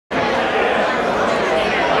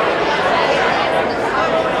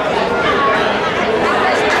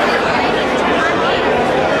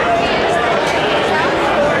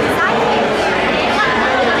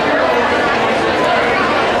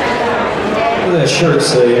does that shirt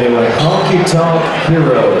say anyway? Honky Tonk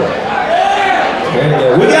Hero. There you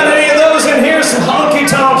go. We got any of those in here? Some honky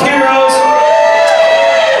tonk heroes?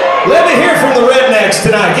 Let me hear from the rednecks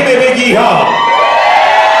tonight. Give me a big yeehaw.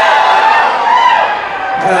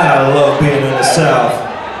 I love being in the South.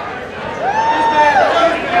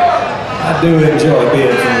 I do enjoy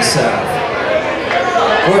being from the South.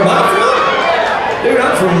 Where am I from? Dude,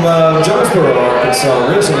 I'm from Jonesboro, Arkansas,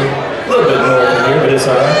 originally. A little bit north of here, but it's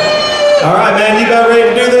alright. Alright, man, you about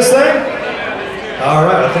ready to do this thing?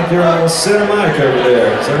 Alright, I think you're on the center mic over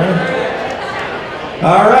there, is that right?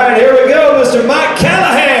 Alright, here we go, Mr. Mike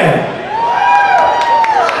Callahan.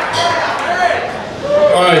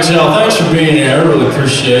 Alright, y'all, thanks for being here. I really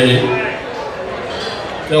appreciate it.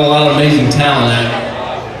 Got a lot of amazing talent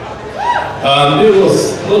out here. Do a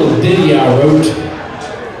little ditty I wrote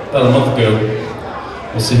about a month ago.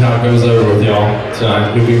 We'll see how it goes over with y'all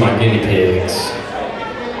tonight. You'll be my guinea pigs.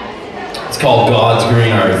 It's called God's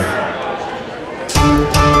Green Earth.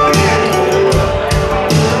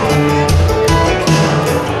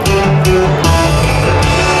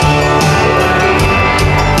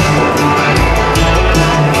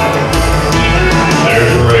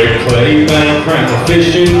 There's a red clay bank, crank a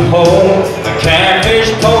fishing pole, a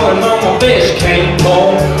catfish pulling on my fish cane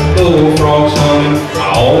pole, bullfrogs humming, my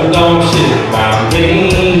old dog sitting by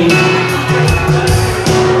me.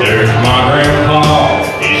 There's my grandpa,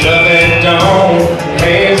 he's up at dawn,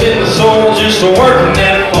 hands in the soil just working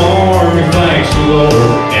that farm. He thanks the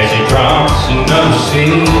Lord as he drops another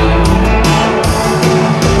seed.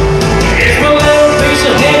 It's my little piece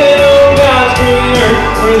of heaven on God's green earth,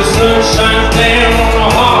 where the sun shines down on a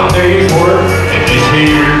hard day's work. And this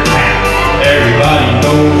here town, everybody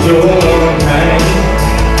knows your name.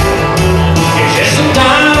 It's just a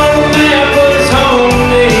dime on the map, but it's home to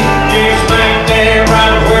me. You're smack there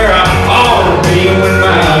right where I ought to be when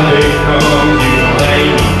my day comes. You lay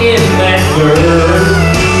me in that dirt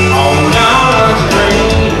on God's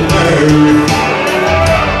green earth.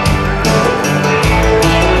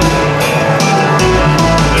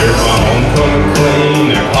 There's my homecoming queen,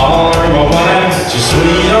 they're calling my wife. She's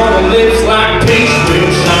sweet on the lips like peach will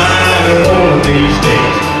shine. And one of these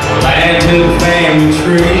days, we'll add to the family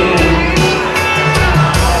tree.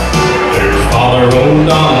 There's Father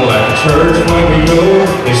O'Donnell at the church when we go.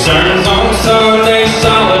 His sermons on Sunday,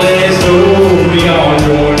 solid as gold. We all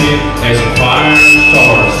join in as the choir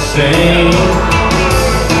starts to sing.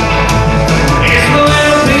 It's my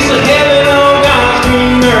little piece of heaven on God's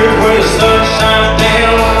green earth, where the sun shines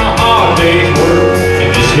down on a hard day's work. In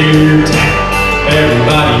this here town,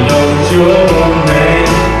 everybody knows your name.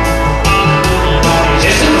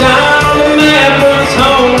 Just a dime on the map, but it's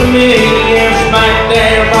home to me. I'm smack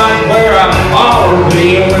there right where I ought to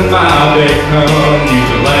be. When my day comes, you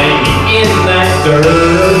can lay me in that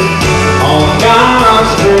dirt on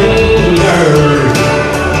God's green earth.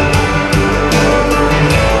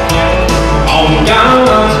 On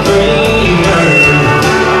God's green earth.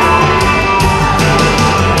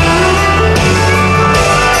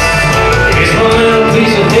 It's my little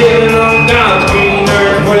piece of heaven on God's green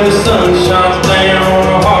earth, where the sun shines down on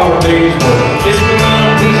a hard day's work. It's my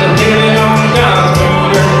little piece of heaven on God's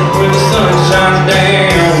green earth, where the sun shines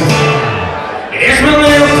down. It's my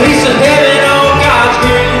little piece of heaven on God's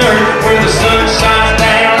green earth, where the sun shines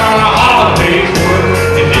down on a hard day's work.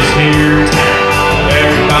 In this here town,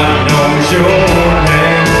 everybody knows your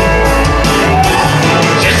name.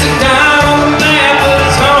 Just a dime on the map, but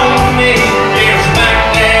it's home to me. Yeah, I'm smack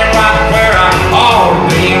there right where I ought to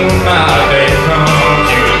be. When my day comes,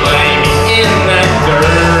 you lay me in that dirt.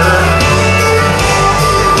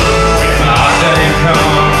 When my day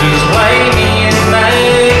comes, just lay me in that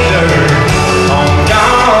dirt on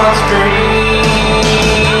God's green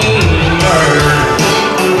earth.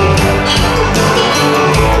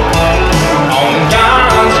 On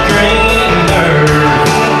God's green earth.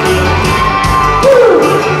 Woo!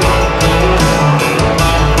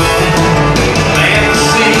 Plant the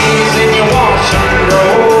seeds and you watch them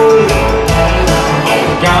grow on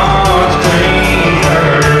God's green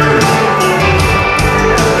earth.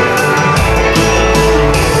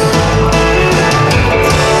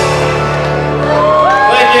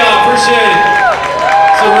 Thank y'all, appreciate it.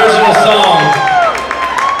 It's an original song.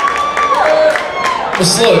 We'll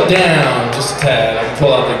slow it down just a tad. I can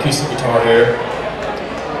pull out the acoustic guitar here.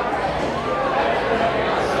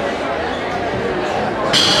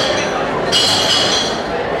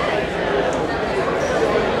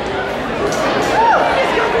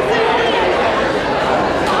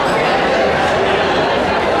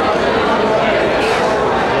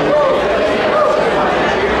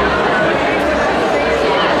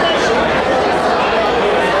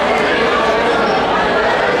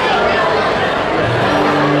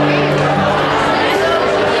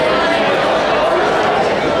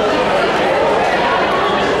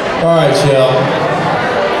 pretty chill.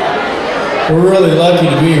 We're really lucky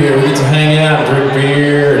to be here. We get to hang out and drink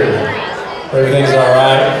beer, and everything's all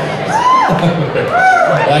right.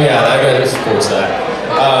 I got it supports that.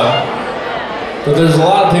 But there's a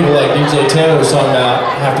lot of people like DJ Taylor was talking about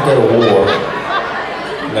have to go to war,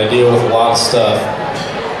 and they deal with a lot of stuff,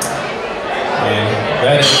 and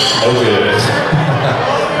that is no good.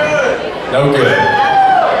 No good.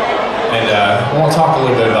 And I want to talk a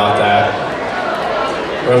little bit about that.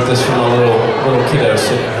 Wrote this from a little kiddo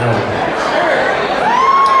sitting at home.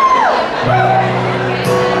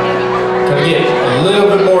 Can I get a little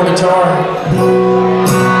bit more guitar? You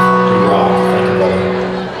rock. Thank you, brother.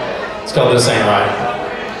 It's called This Ain't Right.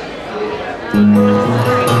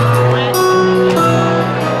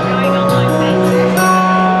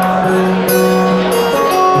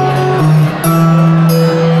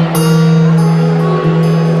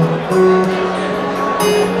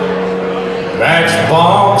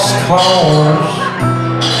 Matchbox cars,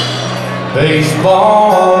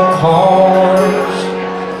 baseball cards,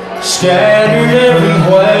 scattered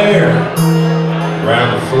everywhere around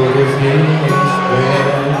the foot of his bed.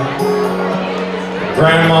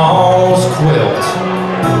 Grandma's quilt,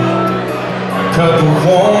 a couple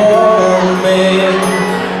warm men,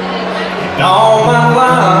 and all my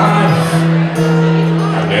life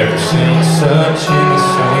I've never seen such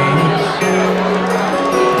innocence.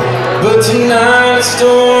 But tonight's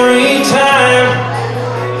story time,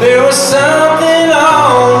 there was something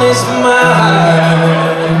on his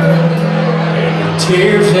mind, and the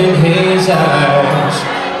tears in his eyes.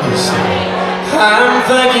 He said, I'm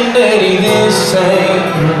thinking, Daddy, this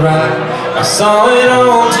ain't right. I saw it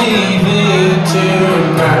on TV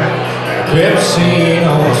tonight. I kept seeing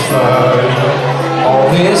all this fighting, all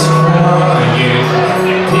this crying,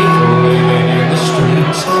 and people living in the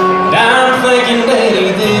streets. And I'm thinking, Daddy,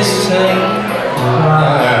 this ain't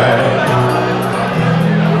right.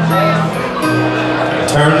 I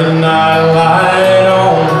turned the night light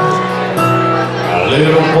on. My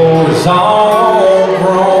little boy's all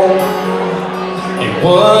grown. It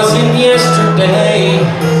wasn't yesterday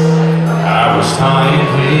I was tying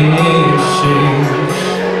his shoes.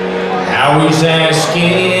 Now he's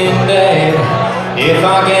asking Dad if I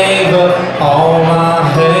gave up all my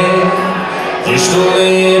hair, just a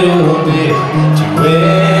little bit to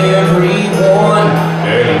everyone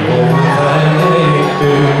anymore they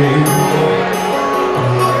do.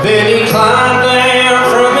 Then he climbed down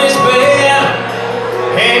from his bed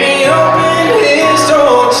and he opened his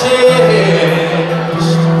old chest.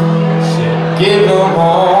 Said, give them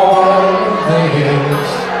all this,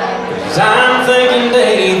 'cause I'm thinking,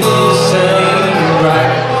 Daddy, this ain't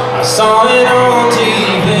right. I saw it on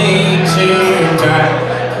TV tonight.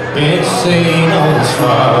 Been seeing all this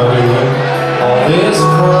fighting, all this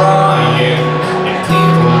crying, and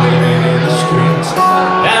people living in the streets.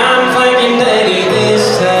 Now I'm thinking, Daddy, this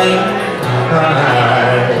ain't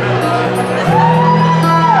right.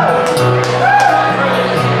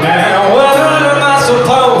 Now what am I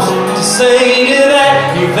supposed to say to that?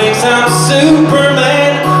 He thinks I'm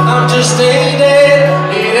Superman, I'm just a dad.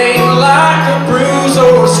 It ain't like a bruise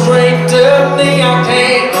or a scraped up knee. I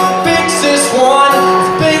can't fix this one, it's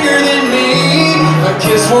bigger than me. A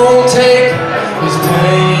kiss won't take his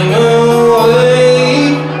pain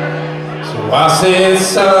away. So I said,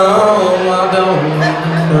 son, I don't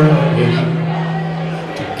pray.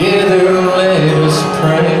 Together let us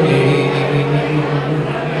pray.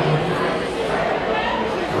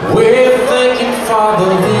 We're thinking,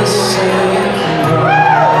 Father, this ain't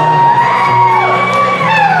right.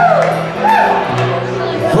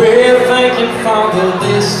 We're thinking, Father,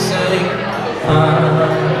 this ain't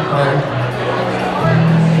right.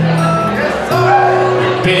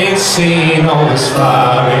 We've been seeing all this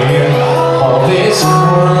fighting, all this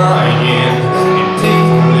crying, and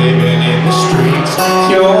people living in the streets.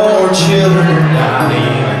 Your children are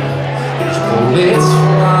dying, there's bullets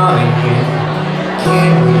flying.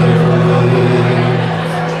 Can we ever live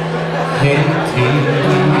in peace?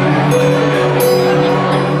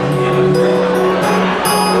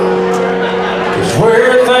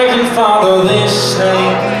 We're thinking, Father, this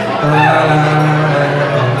ain't right.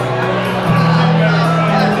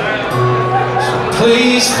 So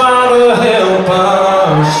please, Father, help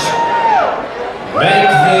us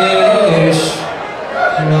make this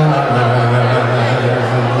right.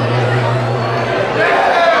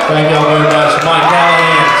 Thank y'all very much. Mike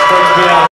Callahan, it's great to be out.